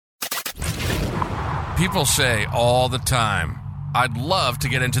People say all the time, I'd love to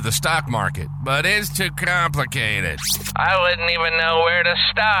get into the stock market, but it's too complicated. I wouldn't even know where to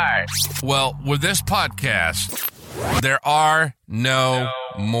start. Well, with this podcast, there are no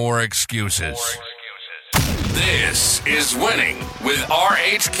more excuses. This is Winning with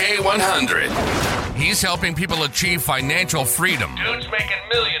RHK100. He's helping people achieve financial freedom. Dude's making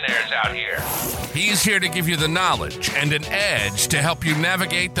millionaires out here. He's here to give you the knowledge and an edge to help you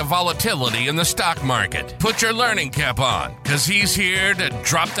navigate the volatility in the stock market. Put your learning cap on, because he's here to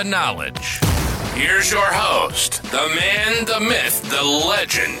drop the knowledge. Here's your host, the man, the myth, the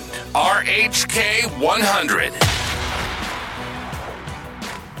legend, RHK100.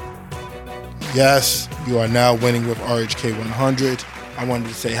 Yes, you are now winning with RHK100. I wanted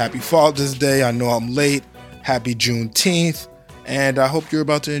to say happy Father's Day. I know I'm late. Happy Juneteenth. And I hope you're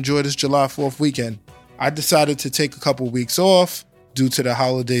about to enjoy this July 4th weekend. I decided to take a couple weeks off due to the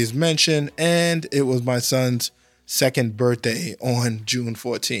holidays mentioned, and it was my son's second birthday on June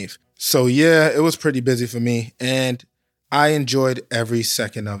 14th. So yeah, it was pretty busy for me, and I enjoyed every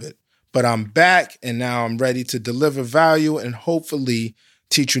second of it. But I'm back, and now I'm ready to deliver value and hopefully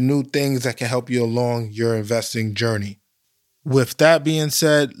teach you new things that can help you along your investing journey. With that being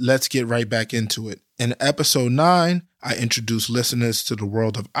said, let's get right back into it. In episode 9, I introduced listeners to the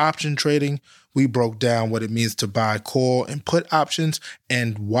world of option trading. We broke down what it means to buy call and put options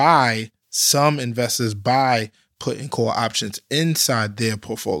and why some investors buy put and call options inside their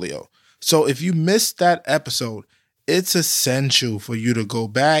portfolio. So if you missed that episode, it's essential for you to go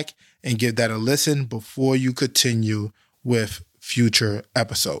back and give that a listen before you continue with future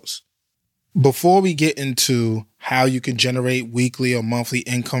episodes. Before we get into how you can generate weekly or monthly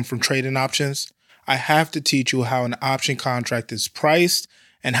income from trading options, I have to teach you how an option contract is priced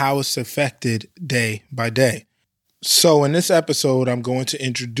and how it's affected day by day. So in this episode, I'm going to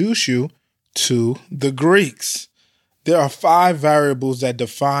introduce you to the Greeks. There are 5 variables that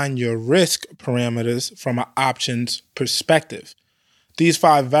define your risk parameters from an options perspective. These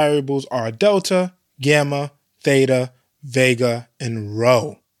 5 variables are delta, gamma, theta, vega, and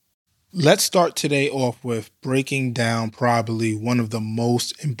rho. Let's start today off with breaking down probably one of the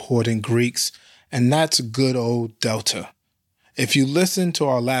most important Greeks, and that's good old delta. If you listened to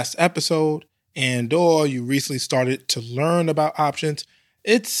our last episode or you recently started to learn about options,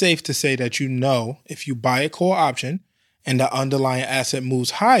 it's safe to say that you know if you buy a call option and the underlying asset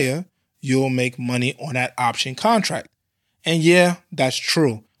moves higher, you'll make money on that option contract. And yeah, that's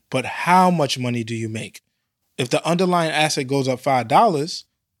true, but how much money do you make? If the underlying asset goes up $5,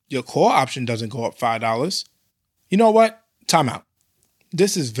 your call option doesn't go up $5. You know what? Time out.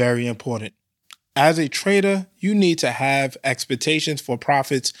 This is very important. As a trader, you need to have expectations for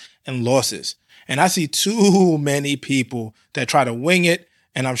profits and losses. And I see too many people that try to wing it,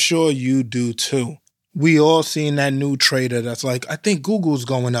 and I'm sure you do too. We all seen that new trader that's like, I think Google's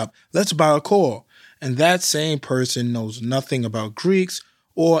going up. Let's buy a call. And that same person knows nothing about Greeks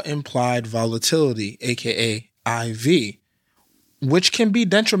or implied volatility, aka IV, which can be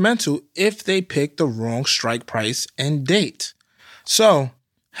detrimental if they pick the wrong strike price and date. So,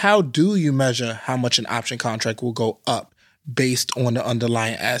 how do you measure how much an option contract will go up based on the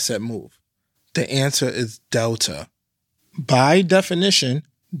underlying asset move? The answer is delta. By definition,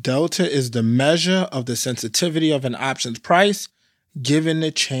 delta is the measure of the sensitivity of an option's price given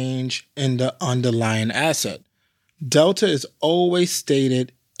the change in the underlying asset. Delta is always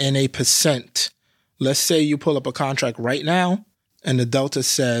stated in a percent. Let's say you pull up a contract right now and the delta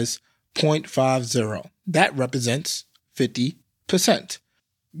says 0.50. That represents 50%.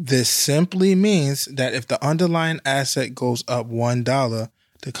 This simply means that if the underlying asset goes up $1,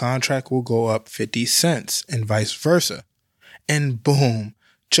 the contract will go up 50 cents and vice versa. And boom,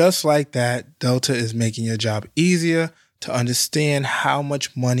 just like that, delta is making your job easier to understand how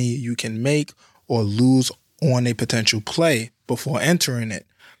much money you can make or lose on a potential play before entering it.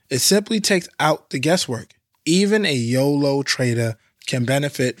 It simply takes out the guesswork. Even a YOLO trader can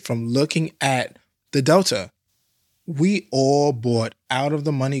benefit from looking at the delta. We all bought out of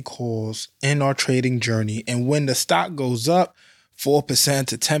the money calls in our trading journey, and when the stock goes up 4%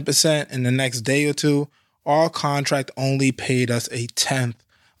 to 10% in the next day or two, our contract only paid us a tenth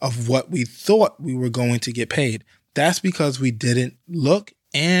of what we thought we were going to get paid. That's because we didn't look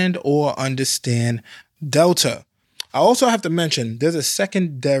and or understand delta. I also have to mention there's a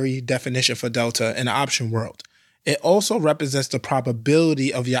secondary definition for delta in the option world. It also represents the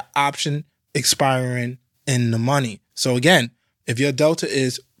probability of your option expiring in the money. So again, if your delta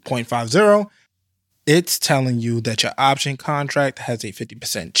is 0.50, it's telling you that your option contract has a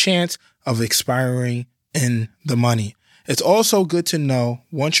 50% chance of expiring in the money. It's also good to know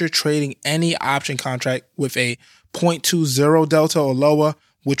once you're trading any option contract with a 0.20 delta or lower,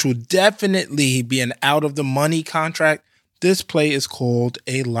 which will definitely be an out of the money contract, this play is called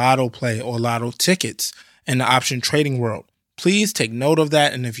a lotto play or lotto tickets in the option trading world. Please take note of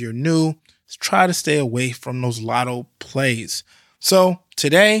that. And if you're new, try to stay away from those lotto plays. So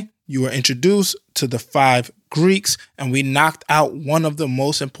today you were introduced to the 5 Greeks, and we knocked out one of the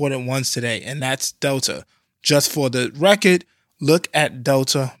most important ones today, and that's delta. Just for the record, look at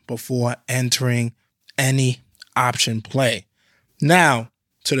delta before entering any option play. Now,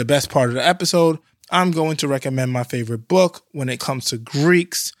 to the best part of the episode, I'm going to recommend my favorite book when it comes to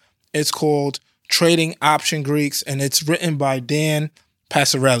Greeks. It's called Trading Option Greeks, and it's written by Dan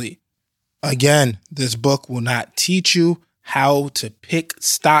Passarelli. Again, this book will not teach you how to pick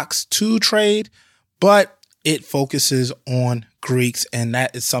stocks to trade, but it focuses on Greeks, and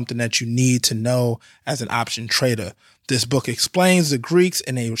that is something that you need to know as an option trader. This book explains the Greeks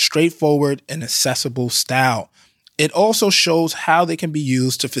in a straightforward and accessible style. It also shows how they can be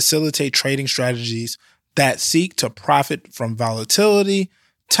used to facilitate trading strategies that seek to profit from volatility,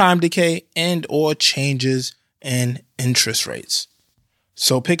 time decay, and or changes in interest rates.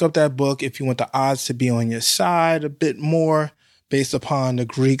 So pick up that book if you want the odds to be on your side a bit more based upon the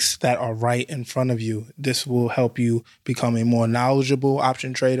Greeks that are right in front of you. This will help you become a more knowledgeable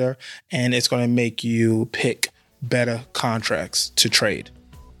option trader, and it's going to make you pick better contracts to trade.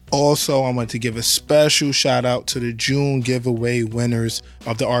 Also, I want to give a special shout out to the June giveaway winners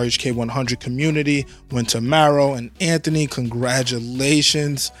of the RHK100 community, Winter Marrow and Anthony.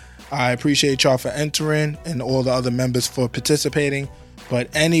 Congratulations. I appreciate y'all for entering and all the other members for participating. But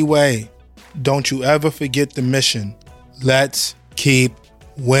anyway, don't you ever forget the mission. Let's keep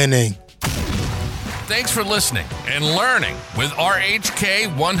winning. Thanks for listening and learning with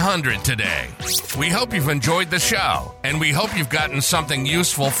RHK100 today. We hope you've enjoyed the show, and we hope you've gotten something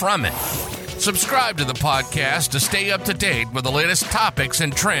useful from it. Subscribe to the podcast to stay up to date with the latest topics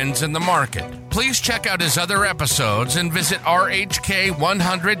and trends in the market. Please check out his other episodes and visit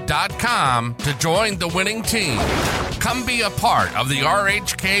RHK100.com to join the winning team. Come be a part of the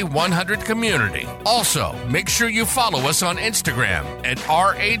RHK100 community. Also, make sure you follow us on Instagram at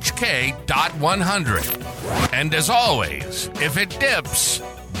RHK.100. And as always, if it dips,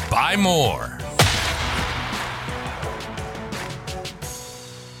 buy more.